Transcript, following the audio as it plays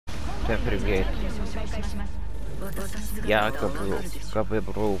Привет. Я говорю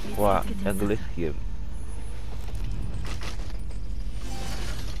по-английски.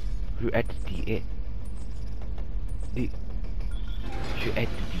 USDA.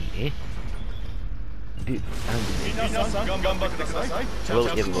 USDA. Hello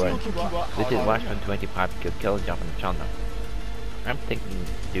everyone. This is 125 kill jump on channel. I'm thinking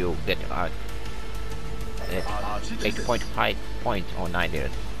to get out at 8.5 points on 9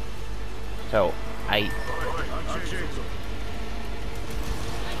 years. So I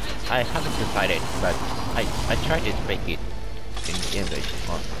haven't decided, but I try to speak it in English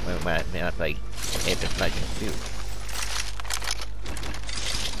when I play Apex Legends too.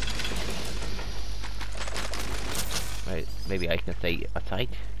 Right, maybe I can say aside.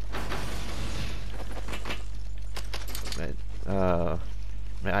 But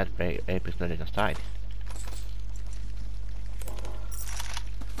when I play Apex Legends aside.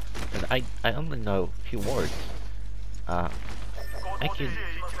 But I only know a few words. I can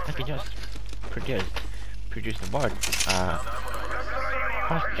just produce the word fast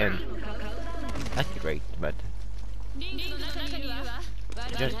and accurate, but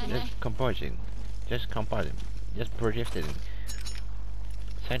just composing, just producing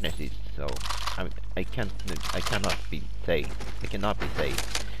sentences. So I cannot be say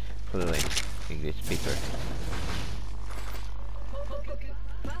fluent English speaker.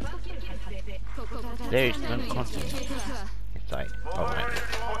 There is no content inside of my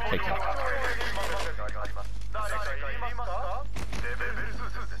picture.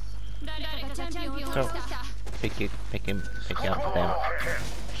 So pick up them.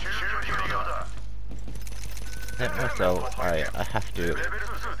 And also I have to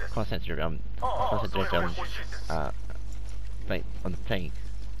concentrate on playing.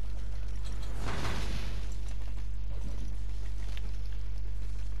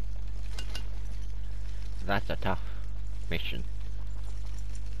 That's a tough mission.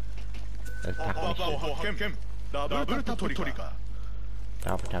 That's a tough mission. Double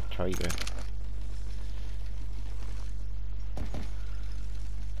tap trigger.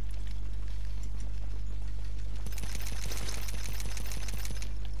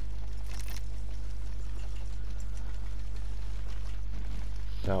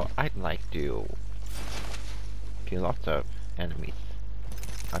 So I'd like to kill lots of enemies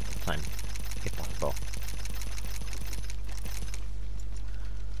at the time, if possible.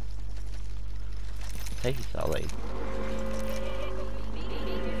 Hey, Sally.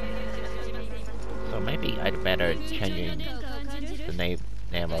 So maybe I'd better change the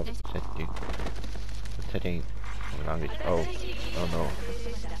name of setting language. Oh no.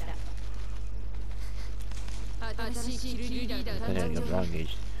 Setting of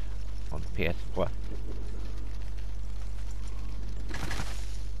language on PS4.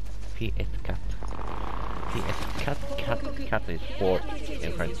 Cat is 4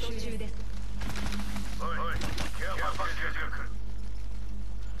 in French.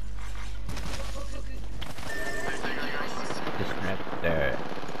 Disconnect the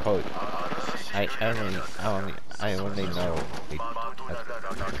code. I only know it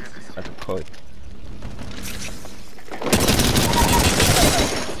as a code.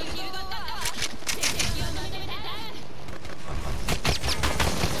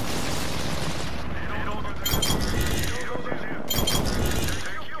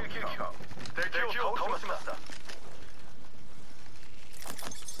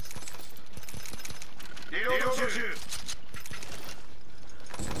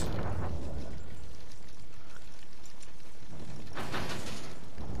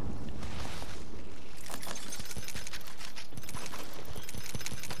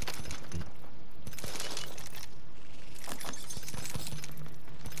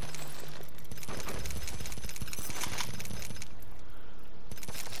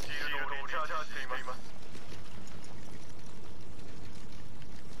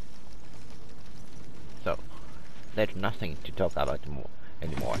 So, there's nothing to talk about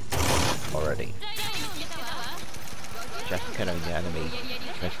anymore already. Just killing the enemy.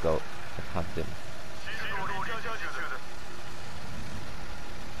 Let's go and hunt them.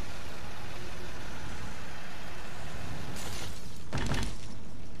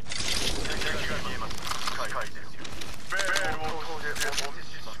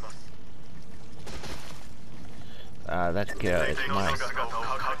 That kill is mine.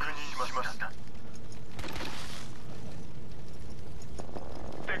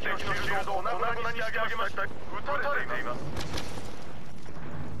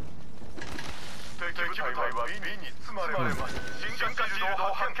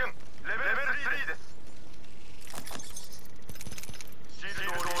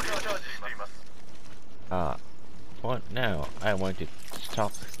 I want to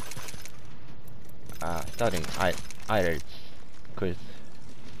stop studying IELTS quiz.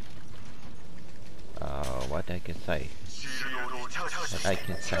 What I can say? What I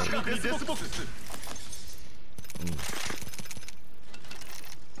can say?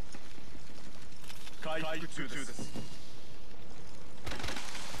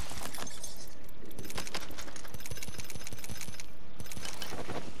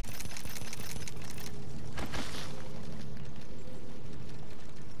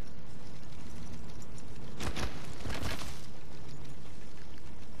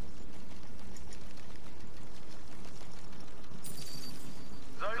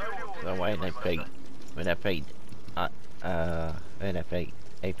 So when I played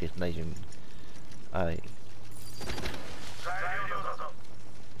Apex Legends, I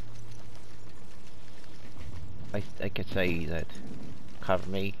can say that cover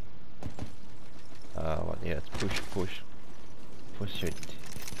me. Yeah, push it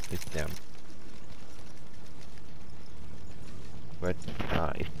with them. But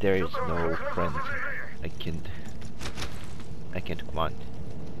if there is no friend, I can't command.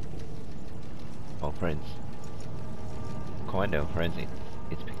 Oh, friends. Command of friends,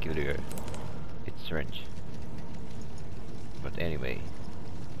 it's peculiar. It's strange. But anyway,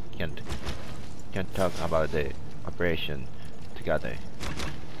 can't talk about the operation together.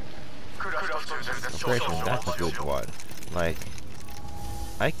 Operation, that's a good one. Like,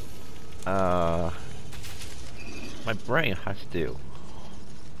 my brain has to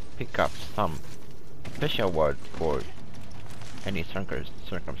pick up some special word for any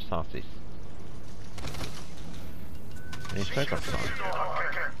circumstances.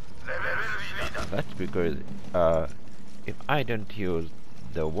 That's because if I don't use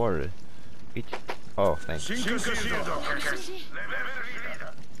the word, it's thanks.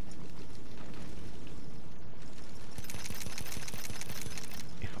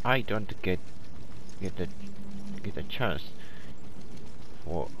 If I don't get a chance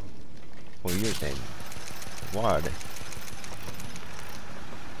for using word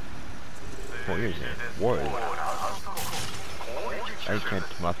I can't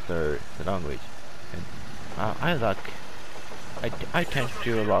master the language, and I tend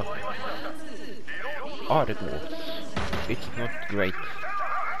to lack articles. It's not great.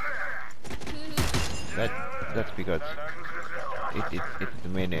 That's because it's the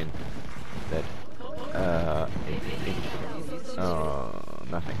meaning that it's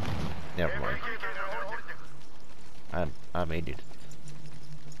nothing. Never mind. I'm idiot.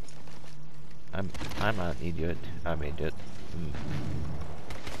 I'm an idiot. I'm idiot.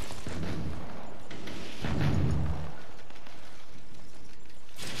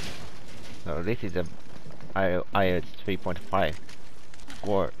 So this is a IELTS 3.5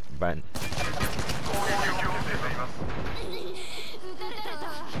 score band.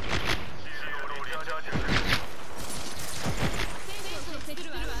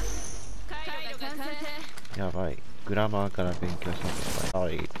 Yabai, grammar から勉強したんですか?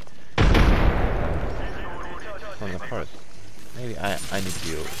 Sorry. From the first. Maybe I need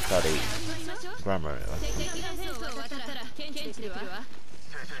to study grammar. The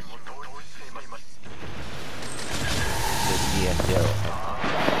ESL.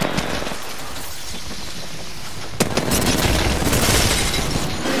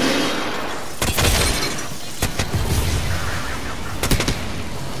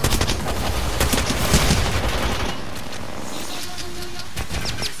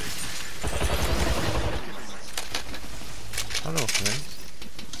 Hello, friends.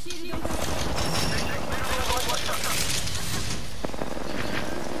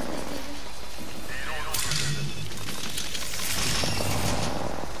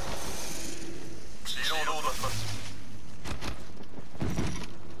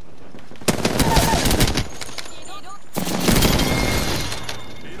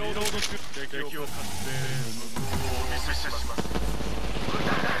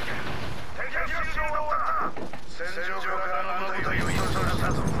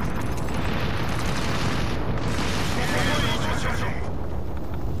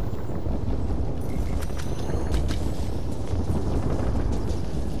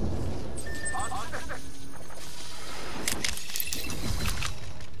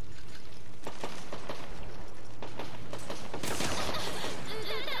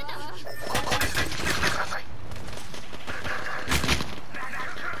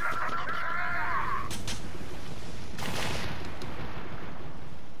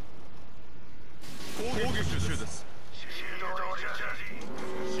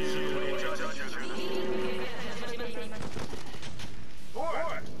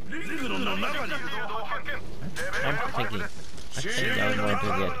 I'm thinking I think I'm going to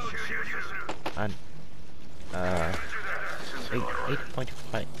get an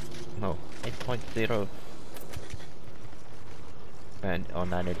 8.5, no, 8.0 and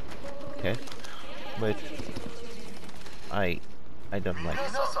on an test, but I don't like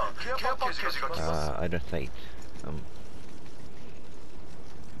I don't say it.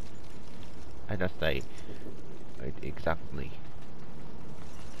 I don't say it exactly.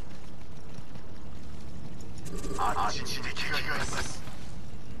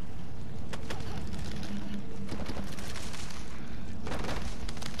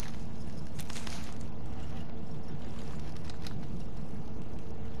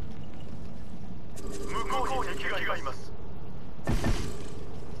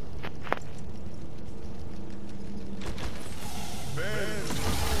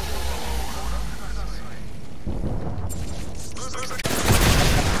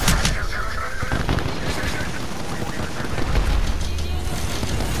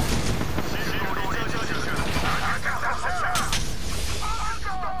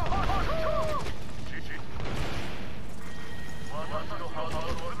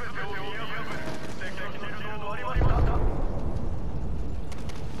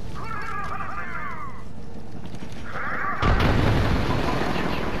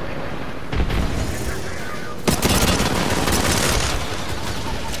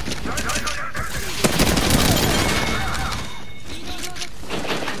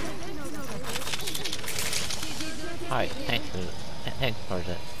 Hi, thanks for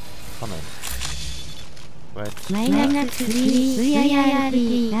the comment. But -3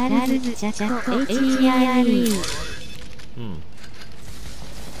 VIRP Girls Chat HERE.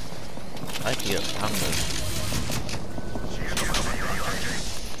 I feel hungry.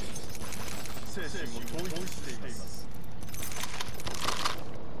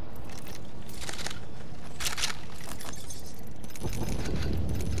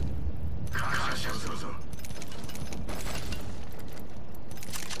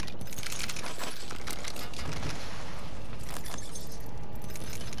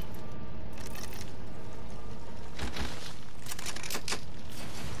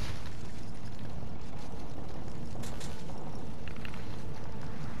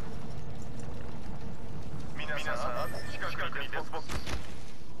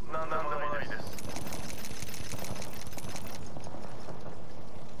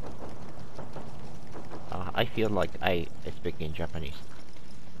 I feel like I speak in Japanese,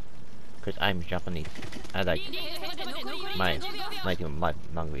 because I'm Japanese. I like my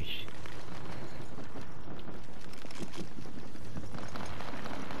language.